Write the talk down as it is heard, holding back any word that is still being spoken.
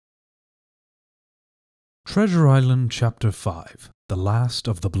Treasure Island Chapter 5 The Last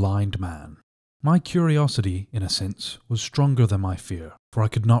of the Blind Man. My curiosity, in a sense, was stronger than my fear, for I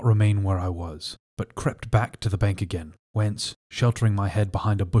could not remain where I was, but crept back to the bank again, whence, sheltering my head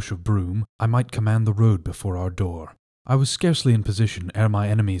behind a bush of broom, I might command the road before our door. I was scarcely in position ere my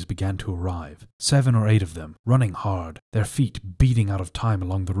enemies began to arrive, 7 or 8 of them, running hard, their feet beating out of time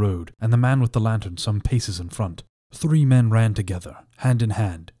along the road, and the man with the lantern some paces in front. 3 men ran together, hand in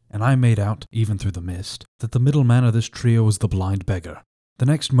hand, and I made out, even through the mist, that the middle man of this trio was the blind beggar. The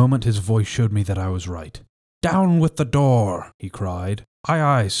next moment his voice showed me that I was right. "Down with the door!" he cried. "Aye,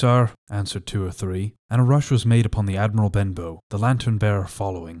 aye, sir," answered 2 or 3, and a rush was made upon the Admiral Benbow, the lantern-bearer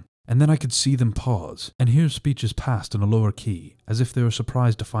following. And then I could see them pause, and hear speeches passed in a lower key, as if they were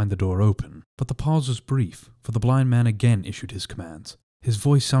surprised to find the door open. But the pause was brief, for the blind man again issued his commands. His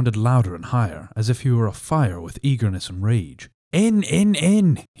voice sounded louder and higher, as if he were afire with eagerness and rage. "In,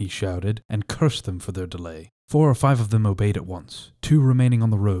 he shouted, and cursed them for their delay. 4 or 5 of them obeyed at once, 2 remaining on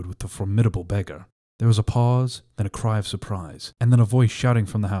the road with the formidable beggar. There was a pause, then a cry of surprise, and then a voice shouting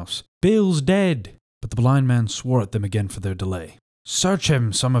from the house, "Bill's dead!" But the blind man swore at them again for their delay. "Search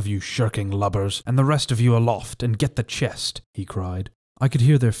him, some of you shirking lubbers, and the rest of you aloft, and get the chest," he cried. I could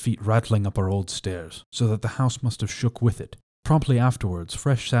hear their feet rattling up our old stairs, so that the house must have shook with it. Promptly afterwards,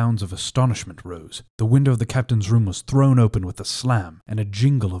 fresh sounds of astonishment rose. The window of the captain's room was thrown open with a slam and a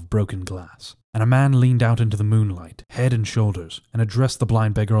jingle of broken glass, and a man leaned out into the moonlight, head and shoulders, and addressed the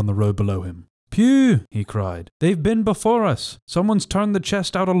blind beggar on the road below him. "Pew!" he cried. "They've been before us. Someone's turned the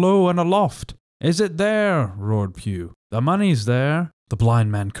chest out alow and aloft." "Is it there?" roared Pew. "The money's there." The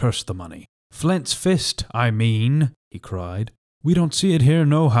blind man cursed the money. "Flint's fist, I mean," he cried. "We don't see it here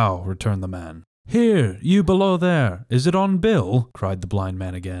nohow," returned the man. "Here, you below there, is it on Bill?" cried the blind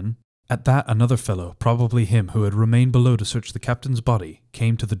man again. At that another fellow, probably him who had remained below to search the captain's body,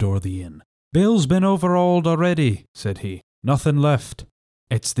 came to the door of the inn. "Bill's been overhauled already," said he. "Nothing left."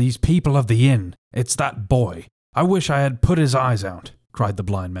 "It's these people of the inn. It's that boy. I wish I had put his eyes out," cried the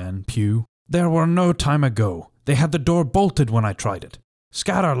blind man, Pew. "There were no time ago. They had the door bolted when I tried it.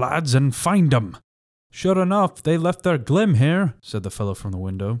 Scatter, lads, and find 'em." "Sure enough, they left their glim here," said the fellow from the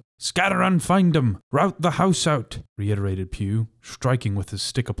window. "Scatter and find 'em. Rout the house out," reiterated Pew, striking with his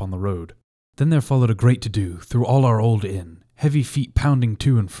stick upon the road. Then there followed a great to-do through all our old inn, heavy feet pounding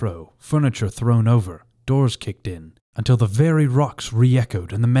to and fro, furniture thrown over, doors kicked in, until the very rocks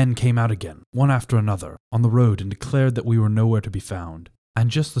re-echoed and the men came out again, one after another, on the road and declared that we were nowhere to be found. And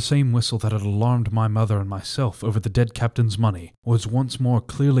just the same whistle that had alarmed my mother and myself over the dead captain's money was once more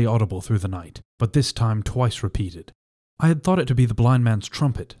clearly audible through the night, but this time twice repeated. I had thought it to be the blind man's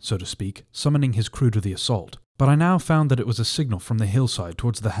trumpet, so to speak, summoning his crew to the assault, but I now found that it was a signal from the hillside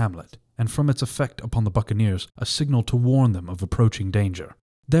towards the hamlet, and from its effect upon the buccaneers, a signal to warn them of approaching danger.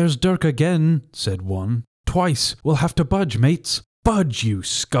 "There's Dirk again," said one. "Twice, we'll have to budge, mates." "Budge, you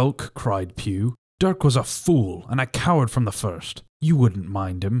skulk," cried Pew. "Dirk was a fool and a coward from the first. You wouldn't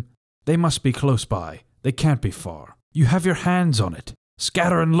mind him. They must be close by. They can't be far. You have your hands on it.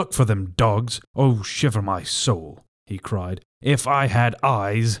 Scatter and look for them, dogs. Oh, shiver my soul," he cried. "If I had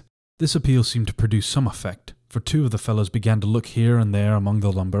eyes." This appeal seemed to produce some effect, for 2 of the fellows began to look here and there among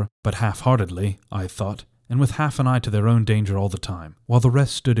the lumber, but half-heartedly, I thought, and with half an eye to their own danger all the time, while the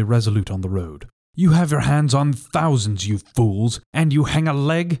rest stood irresolute on the road. "You have your hands on thousands, you fools, and you hang a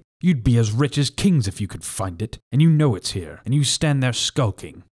leg? You'd be as rich as kings if you could find it, and you know it's here, and you stand there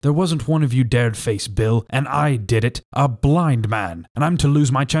skulking. There wasn't one of you dared face Bill, and I did it, a blind man, and I'm to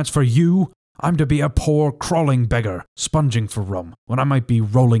lose my chance for you? I'm to be a poor, crawling beggar, sponging for rum, when I might be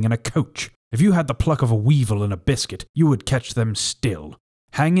rolling in a coach. If you had the pluck of a weevil in a biscuit, you would catch them still."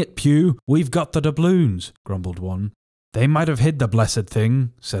 "Hang it, Pew, we've got the doubloons," grumbled one. "They might have hid the blessed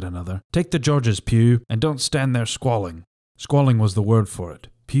thing," said another. "Take the Georges, Pew, and don't stand there squalling." Squalling was the word for it.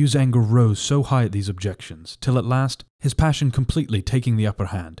 Pew's anger rose so high at these objections, till at last, his passion completely taking the upper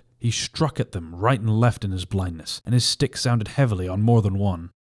hand, he struck at them right and left in his blindness, and his stick sounded heavily on more than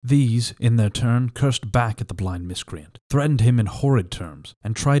one. These, in their turn, cursed back at the blind miscreant, threatened him in horrid terms,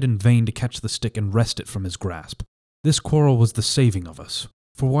 and tried in vain to catch the stick and wrest it from his grasp. This quarrel was the saving of us,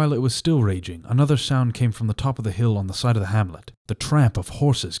 for while it was still raging, another sound came from the top of the hill on the side of the hamlet, the tramp of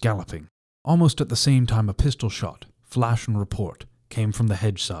horses galloping. Almost at the same time a pistol shot, flash and report, came from the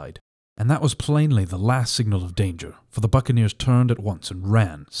hedge side, and that was plainly the last signal of danger, for the buccaneers turned at once and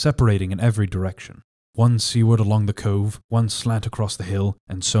ran, separating in every direction. One seaward along the cove, one slant across the hill,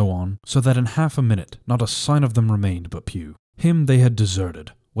 and so on, so that in half a minute not a sign of them remained but Pew. Him they had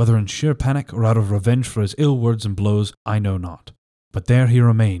deserted, whether in sheer panic or out of revenge for his ill words and blows, I know not. But there he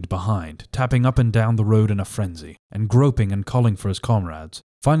remained behind, tapping up and down the road in a frenzy, and groping and calling for his comrades.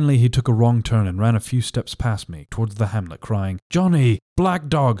 Finally, he took a wrong turn and ran a few steps past me towards the hamlet, crying, "Johnny, Black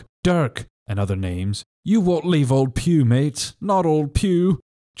Dog, Dirk," and other names. "You won't leave old Pew, mates, not old Pew."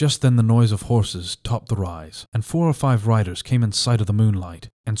 Just then the noise of horses topped the rise, and 4 or 5 riders came in sight of the moonlight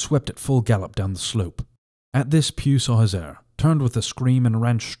and swept at full gallop down the slope. At this, Pew saw his error, turned with a scream and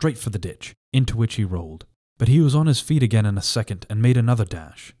ran straight for the ditch, into which he rolled. But he was on his feet again in a second and made another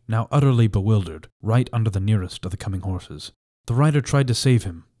dash, now utterly bewildered, right under the nearest of the coming horses. The rider tried to save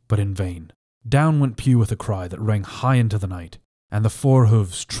him, but in vain. Down went Pew with a cry that rang high into the night, and the 4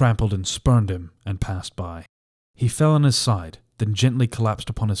 hooves trampled and spurned him and passed by. He fell on his side, then gently collapsed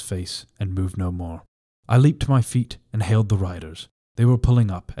upon his face and moved no more. I leaped to my feet and hailed the riders. They were pulling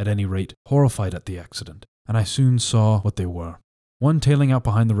up, at any rate, horrified at the accident, and I soon saw what they were. One tailing out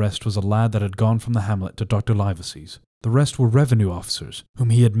behind the rest was a lad that had gone from the hamlet to Dr. Livesey's. The rest were revenue officers, whom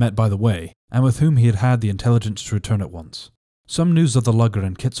he had met by the way, and with whom he had had the intelligence to return at once. Some news of the lugger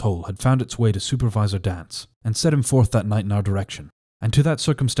in Kit's Hole had found its way to Supervisor Dance, and set him forth that night in our direction, and to that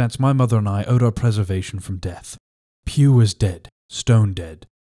circumstance my mother and I owed our preservation from death. Pew was dead, stone dead.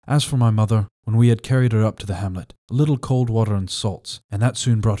 As for my mother, when we had carried her up to the hamlet, a little cold water and salts, and that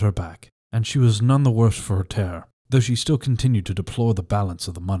soon brought her back, and she was none the worse for her terror, though she still continued to deplore the balance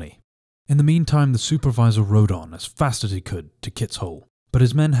of the money. In the meantime the supervisor rode on as fast as he could to Kit's Hole, but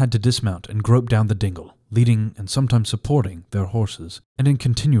his men had to dismount and grope down the dingle, leading and sometimes supporting their horses, and in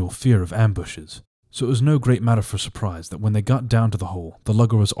continual fear of ambushes. So it was no great matter for surprise that when they got down to the hole, the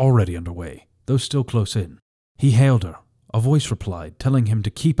lugger was already under way, though still close in. He hailed her. A voice replied, telling him to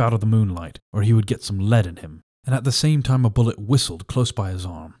keep out of the moonlight, or he would get some lead in him, and at the same time a bullet whistled close by his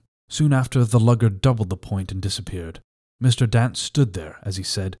arm. Soon after, the lugger doubled the point and disappeared. Mr. Dance stood there, as he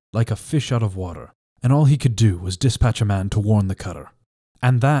said, like a fish out of water, and all he could do was dispatch a man to warn the cutter.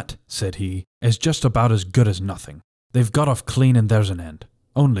 "And that," said he, "is just about as good as nothing. They've got off clean and there's an end.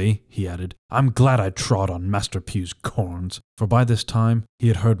 Only," he added, "I'm glad I trod on Master Pew's corns," for by this time he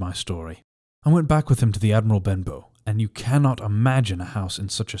had heard my story. I went back with him to the Admiral Benbow, and you cannot imagine a house in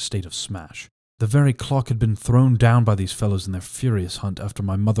such a state of smash. The very clock had been thrown down by these fellows in their furious hunt after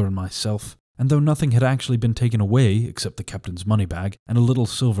my mother and myself, and though nothing had actually been taken away except the captain's money bag and a little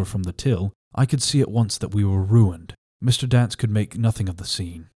silver from the till, I could see at once that we were ruined. Mr. Dance could make nothing of the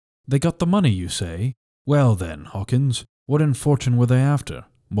scene. "They got the money, you say? Well then, Hawkins, what in fortune were they after?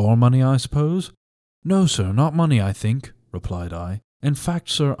 More money, I suppose?" "No, sir, not money, I think," replied I. "In fact,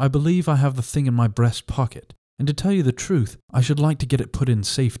 sir, I believe I have the thing in my breast pocket, and to tell you the truth, I should like to get it put in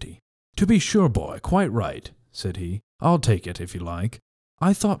safety." "To be sure, boy, quite right," said he. "I'll take it, if you like."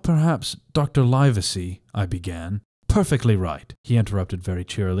 "I thought perhaps Dr. Livesey," I began. "Perfectly right," he interrupted very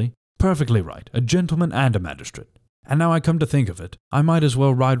cheerily. "Perfectly right, a gentleman and a magistrate. And now I come to think of it, I might as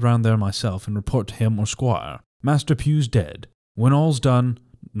well ride round there myself and report to him or Squire. Master Pew's dead. When all's done,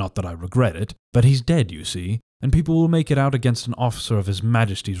 not that I regret it, but he's dead, you see, and people will make it out against an officer of His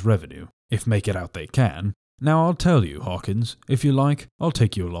Majesty's revenue, if make it out they can. Now I'll tell you, Hawkins, if you like, I'll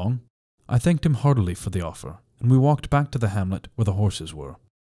take you along." I thanked him heartily for the offer, and we walked back to the hamlet where the horses were.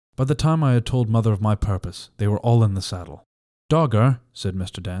 By the time I had told Mother of my purpose, they were all in the saddle. "Dogger," said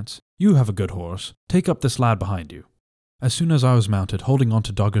Mr. Dance, "you have a good horse. Take up this lad behind you." As soon as I was mounted, holding on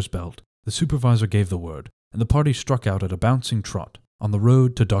to Dogger's belt, the supervisor gave the word, and the party struck out at a bouncing trot on the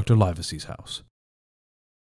road to Dr. Livesey's house.